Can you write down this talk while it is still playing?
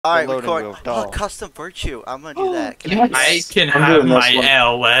Alright, loading record. wheel, Oh, dog. custom virtue. I'm gonna do that. I can I'm have doing this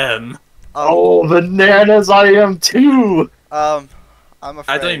my one. LM. Oh, bananas! I am too. I'm afraid.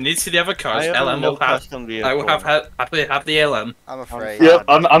 I don't even need to see the other cars. I have LM no will have. custom vehicle. I will happily have the LM. I'm afraid. Yep,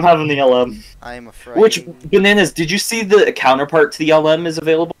 I'm having the LM. I am afraid. Which bananas? Did you see the counterpart to the LM is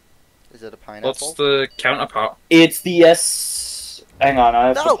available? Is it a pineapple? What's the counterpart? It's the S. Hang on, I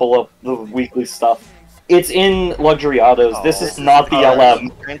have No. to pull up the weekly stuff. It's in Luxury Autos. Oh. This is not the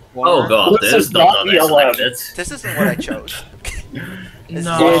LM. Oh god, This this is is not not the LM. unexpected. This isn't what I chose. This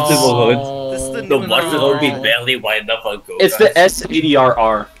No. This is the The new Martin one. will be barely wide enough on go. It's the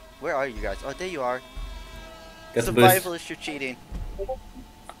S80RR. Where are you guys? Oh, there you are. Get the boost. Survivalist, you're cheating.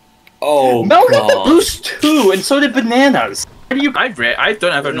 Oh Mel got the god. boost too, and so did bananas. How do you? I don't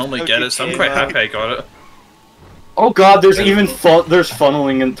ever There's normally no get it, so I'm GTA quite mode. happy I got it. Oh god, there's even there's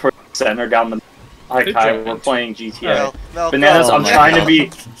funneling in towards the center down the. Hi Good Kai, job. we're playing GTA. Mel, Bananas, go. I'm my trying to God.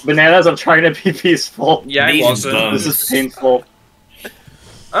 be. Bananas, I'm trying to be peaceful. Yeah, I These wasn't. bums. This is painful.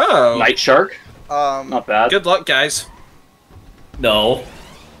 Oh. Night Shark, Um, not bad. Good luck, guys. No.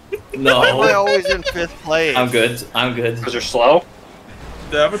 Why am I No. always in 5th place? I'm good. I'm good. Because you're slow.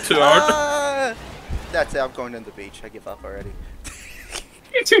 The other two aren't. That's it. I'm going to the beach. I give up already.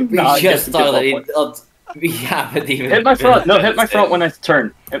 You do We not get just to give up started. one. We haven't even. Hit my front. No, hit my finished front it. when I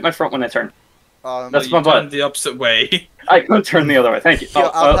turn. Hit my front when I turn. That's You my butt. turned the opposite way. I could turn the other way. Thank you. Yeah,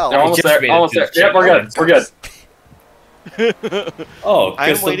 I'll help. They're almost Just there. made it Almost to there. the Yeah, we're good. checkpoint. We're good. Oh, I'm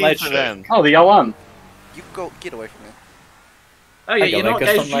custom waiting light for shirt. them. Oh, the LM. You go. Get away from me. Oh yeah, I got you know my what,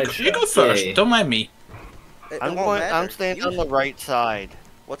 guys? custom light You go shirt. first. Yay. Don't mind me. It I'm won't going. matter. I'm staying You- on the right side.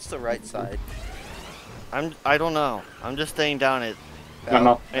 What's the right side? I don't know. I'm just staying down it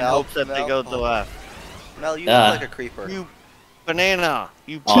No. in Mel, hopes that they go to the oh. left. Mel, you Ah. look like a creeper. You banana.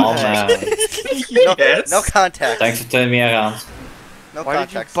 You. Oh butthead. man. No, Yes. no contact. Thanks for turning me around. No Why did you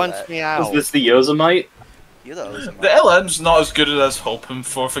context. punch me Is out? this the Yosemite? You those. The LM's not as good as I was hoping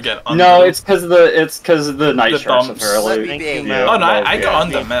for. Forget under. No, it's because of the night The sharks bumps. apparently. Let me Thank be. you, Yeah. Mel. Oh no, I yeah. got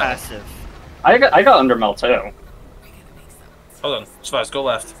under Being Mel. passive. I got under Mel too. Hold on, Spice, go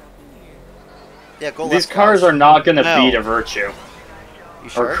left. Yeah, go These left, cars guys. are not gonna Mel. beat a Virtue You or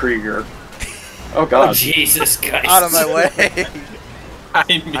sure? Krieger. Oh Oh god. Jesus Christ. Out of my way. I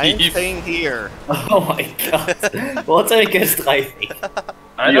I'm mean, staying here. Oh my god. What are you guys driving?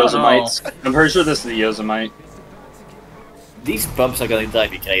 I don't know. Yosemites. I'm pretty sure this is the Yosemite. These bumps are gonna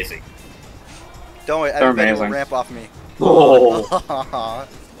drive me crazy. Don't worry, They're everybody will amazing. ramp off me. Oh.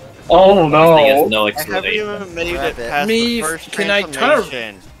 Oh Thing is no. no I haven't acceleration. even made Grab it it. past Me, the first can I turn-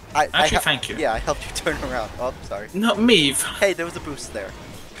 transformation. Actually, thank you. Yeah, I helped you turn around. Oh, sorry. Not me. Hey, there was a boost there.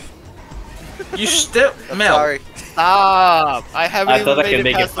 You still I'm Mel. sorry. Stop! I haven't I even thought I made could it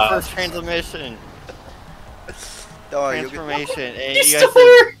make past it the first fast. transmission. Don't worry, you'll get... Transformation, and You you still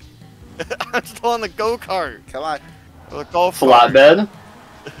guys. I'm still on the go kart. Come on. The golf Flatbed.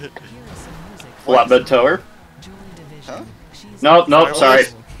 Flatbed tower. Huh? Nope, nope, sorry.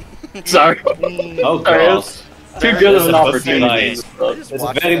 Sorry. Oh Sorry, god. it's too good of an There's a opportunity. Just Just It's a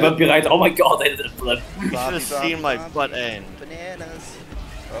watch very that. bumpy ride. Oh my god, I did it. You should have seen my butt end. Bananas.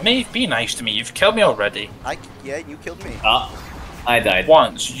 Maeve, be nice to me. You've killed me already. Yeah, you killed me. Ah, I died.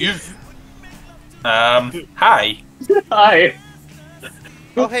 Once. You've. Hi. Hi.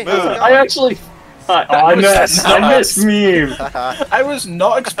 Oh, hey, how's it I going? actually. Oh, I was missed. I nuts. missed me. I was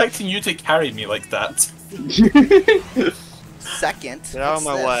not expecting you to carry me like that. Second. Get out of What's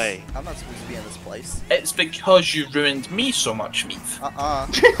my this? way. I'm not supposed to be in this place. It's because you ruined me so much, Maeve. Uh-uh.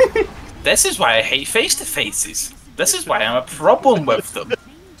 This is why I hate face-to-faces. This is why I'm a problem with them.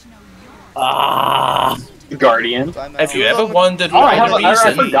 Ah. Guardian. So I'm If you out. ever wondered Oh, I, what I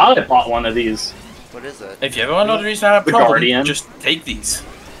reason, forgot I bought one of these. What is it? if you ever wondered the reason I have a The problem, Guardian. just take these.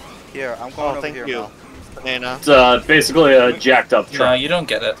 Here, I'm going Oh, over thank here, you. Mel. Banana. It's basically a jacked up No, truck. you don't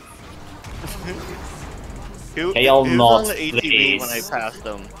get it. Hail Who's not, on the ATV please. when I passed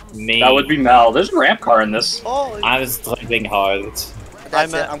them? Me. That would be Mel. There's a ramp car in this. Oh, I was driving hard. that's I'm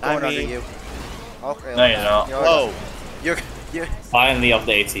it. a- I'm going I under mean- you. Okay. No, you're not. Whoa. You're. Finally off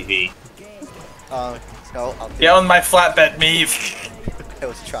the ATV. No, I'll do Get on my flatbed, Maeve. I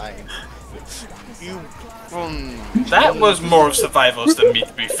was trying. You. That was more survivals than me,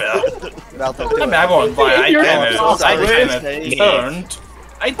 to be fair. Mel, don't I do mean, it. I won't lie. I You're kind of awesome. turned.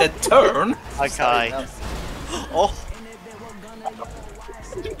 I did turn. Hi, Sorry, Kai. Mel. Oh,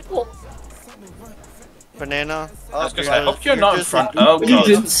 Banana. oh, Because I hope you're not in just- front. Oh You god.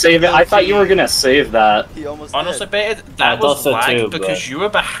 didn't save it. I thought you were gonna save that. he almost Honestly, did. Baited, I that was thought so lag too, because but- you were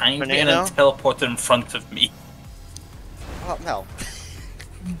behind me and Banana? then teleported in front of me. Oh, Mel.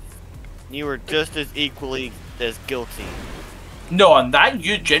 You were just as equally as guilty. No, on that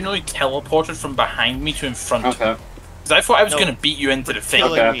you generally teleported from behind me to in front. Okay. Because I thought I was No. gonna beat you into the thing.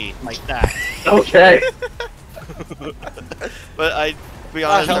 Killing Okay. me like that. Okay. But I, to be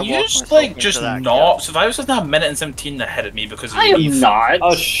honest, I Can walked you myself just like into just that not? Survivors is now a minute and 17 ahead of me because of I you. am not.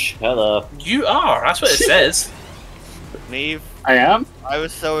 Oh, shut up. You are. That's what it says. kill. Neve, I am? I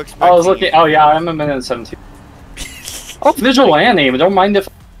was so expecting. I was looking. Oh, yeah, I'm a minute and 17. Oh, vigilante, but don't mind if.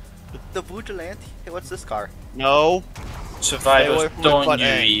 The Vigilante? Hey, what's this car? No. Survivors, Stay away from the don't butt you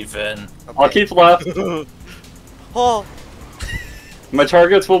end. even? I'll keep left. Oh! My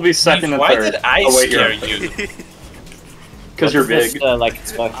targets will be second and Why third. did I Oh, wait, scare you're- you? Because you're What's big. this, like,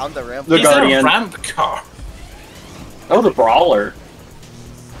 it's like, On the ramp. The He's in a Guardian. ramp car. Oh, the Brawler.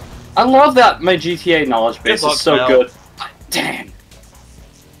 I love that my GTA knowledge base luck, is so Mel. good. Dang.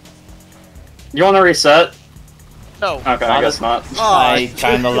 You want to reset? No. Okay, I guess not. Oh, I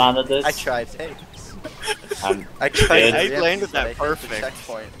kinda landed this. I tried. Hey. I'm I tried. Good. to I ramp, landed but I that hit the perfect.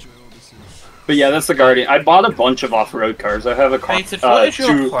 checkpoint. But yeah, that's the Guardian. I bought a bunch of off-road cars. I have a car, Hated, what is your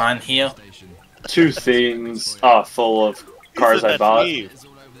two, plan here? two things full of cars I That's bought. Neve.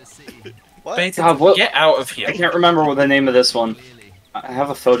 What? Baited, God, what- get out of I here. can't remember what the name of this one. I have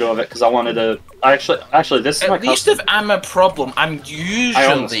a photo of it because I wanted to. Actually, this is my At least custom. if I'm a problem, I'm own this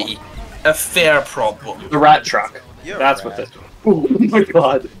usually a fair problem. The rat truck. You're That's a what rat. this. Oh my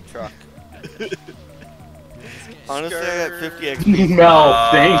god. Truck. Honestly, I got 50 XP. No,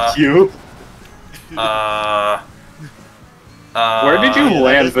 thank you. Where did you yeah, land,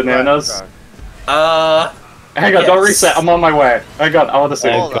 that is Bananas? Hang Hang on, don't yes. reset. I'm on my way. Hang on, I want to see.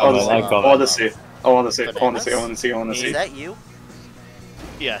 I I'm Hold on, want to coming, see. I'm I coming. want to see. I want to see. I want to see. I want to see. I want to Is see. that you?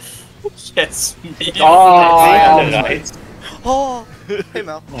 Yes. Yes. Oh, right. Oh! Hey,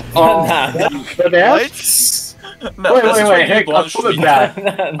 Mel. oh, Nah. Bananas? No, Wait, this is wait, what wait. you Hey, I'm launched coming me. back.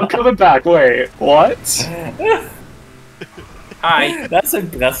 I'm coming back. Wait, what? Hi. That's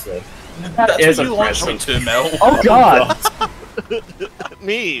impressive. That That's is what you launched me impressive. to, Mel. Oh god.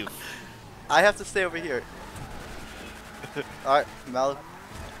 Neve. I have to stay over here. Alright, Mel.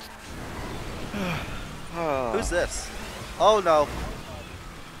 Who's this? Oh no.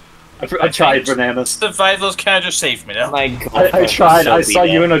 I tried, Bananas. Survivors, can I just save me now? My god. I tried. so I saw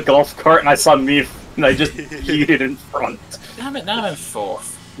beat you up. in a golf cart and I saw me and I just yeeted in front. Damn it, now I'm in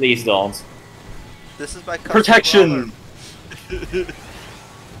fourth. Please don't. This is my custom Protection!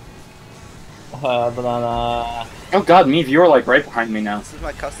 Banana. Oh god, Meave, you're like right behind me brawler. now. This is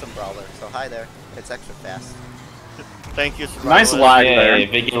my custom brawler. So hi there. It's extra fast. Thank you, Survivor. Nice lag Yay, there.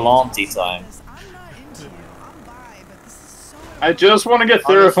 vigilante time. I just want to get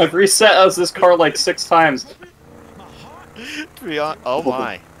through. If I've reset as this car like 6 times. To be hon- Oh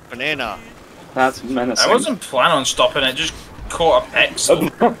my. Banana. That's menacing. I wasn't planning on stopping it, just caught a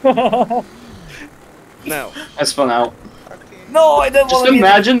pixel. No. I spun out. No, I didn't Just want to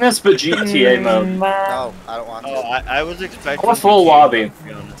imagine this, but GTA mode. No, I don't want to. Oh, I was expecting. Or full GTA, lobby. to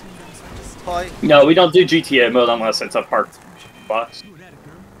be honest. Toy. No, we don't do GTA mode unless it's a park box.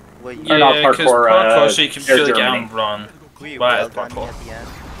 Wait, Or not Yeah, 'cause parkour, parkour, so you can Air feel the Germany. ground run. were you Right, well done parkour. at the end?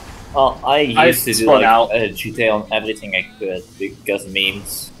 Well, I used to do spun like out. GTA on everything I could because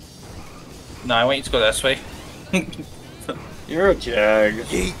memes. No, I want you to go this way. You're a jag.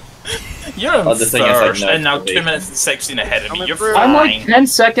 You're in Oh, the thing is, like, first, no, and now it's 2 minutes and 16 ahead of me. Coming You're through. fine. I'm like 10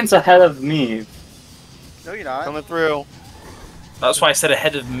 seconds ahead of me. No, you're not. Coming through. That's why I said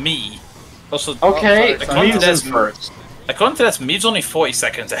ahead of me. Also, Okay, Oh, sorry, Meave's sorry. in first. according to this, Mead's only 40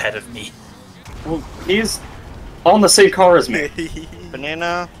 seconds ahead of me. Well, he's on the same car as me.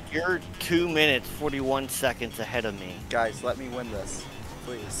 Banana, you're 2 minutes 41 seconds ahead of me. Guys, let me win this,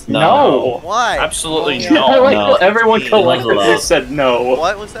 please. No. Why? Absolutely Oh, yeah. I not. like No. how everyone You're not collectively allowed. said no.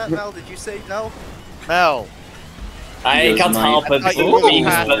 What was that, Mel? Did you say no? Mel. I He can't is help I it. thought you were Memes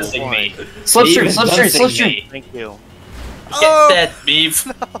past bouncing one. me. Slipstream, Memes slipstream, bouncing slipstream. me. Thank you. Get Oh! dead, Meave.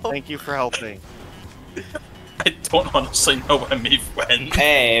 Thank you for helping. I don't honestly know where Meave went.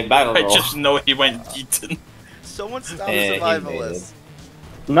 Hey, battle I roll. just know he went yeeting. Someone stop Yeah, the he survivalist.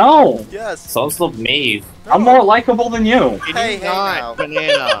 No, Yes. Sounds like me. No. I'm more likable than you. Can Hey, you hey, not, now.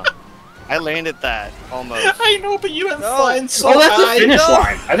 Banana? I landed that almost. I know, but you went No. flying so Oh, that's high. the finish no.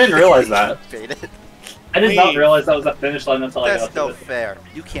 line. I didn't realize that. Bait it. I did not Wait. realize that was that finish line until I That's got to no it. fair.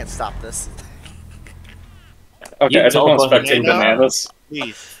 You can't stop this. Okay, You I just want to told spectate me. bananas.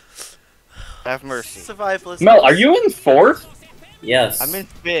 Please. Have mercy. Survivalist. Mel, are you in 4th? Yes. I'm in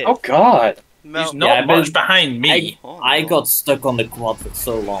fifth. Oh god. Mel, He's not Yeah, but- much behind me. I got stuck on the quad for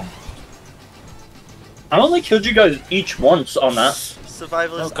so long. I only killed you guys each once on that.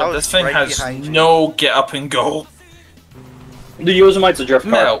 Survivalist. Oh I god, was this thing right has behind you. no get up and go. The Yosemite's a drift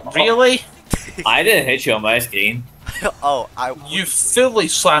car. Mel, really? I didn't hit you on my screen. Oh, I. You fully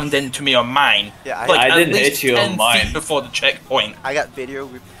slammed into me on mine. Yeah, Like, I at didn't least hit you on 10 mine. feet before the checkpoint. I got video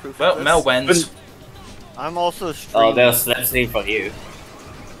proof. Well, of this. Mel wins. I'm also streaming. Oh, there's Snapsname from you.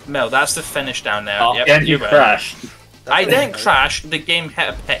 Mel, that's the finish down there. Oh, Yep, And you win. crashed. That's I what didn't meant. crash. The game hit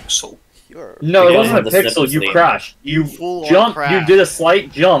a pixel. You're. No, it Yeah, wasn't a the pixel. slippers You thing. crashed. You Full-on jumped. You crash. did a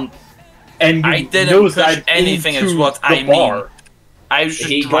slight jump, and you I didn't push nosedived anything, is into what the I mean. bar. I was just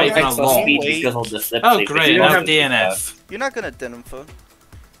He got driving extra along. speed because of the slip. Oh, slip. great. You I don't have have- DNF. You're not gonna din phone.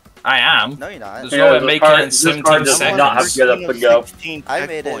 I am. No, you're not. There's Yeah, no way this making car- it in this car 17 does seconds. not have to get up and go. 16 I made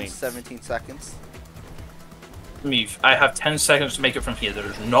it in checkpoints. 17 seconds. Me, I have 10 seconds to make it from here.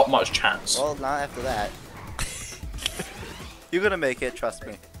 There's not much chance. Well, not after that. You're gonna make it. Trust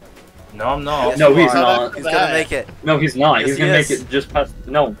me. No, I'm not. Yes, No, you he's are. not. He's gonna make it. No, he's not. Yes, he's he gonna make is. it just past.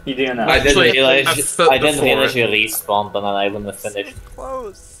 No, he didn't. I didn't Actually, realize. a foot I didn't before realize it. you respawned on an island and finished.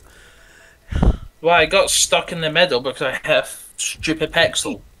 Close. Well, I got stuck in the middle because I hit a stupid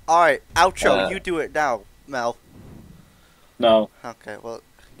pixel. All right, outro. Uh, You do it now, Mel. No. Okay. Well.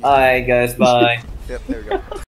 Alright, guys, bye. Yep. There we go.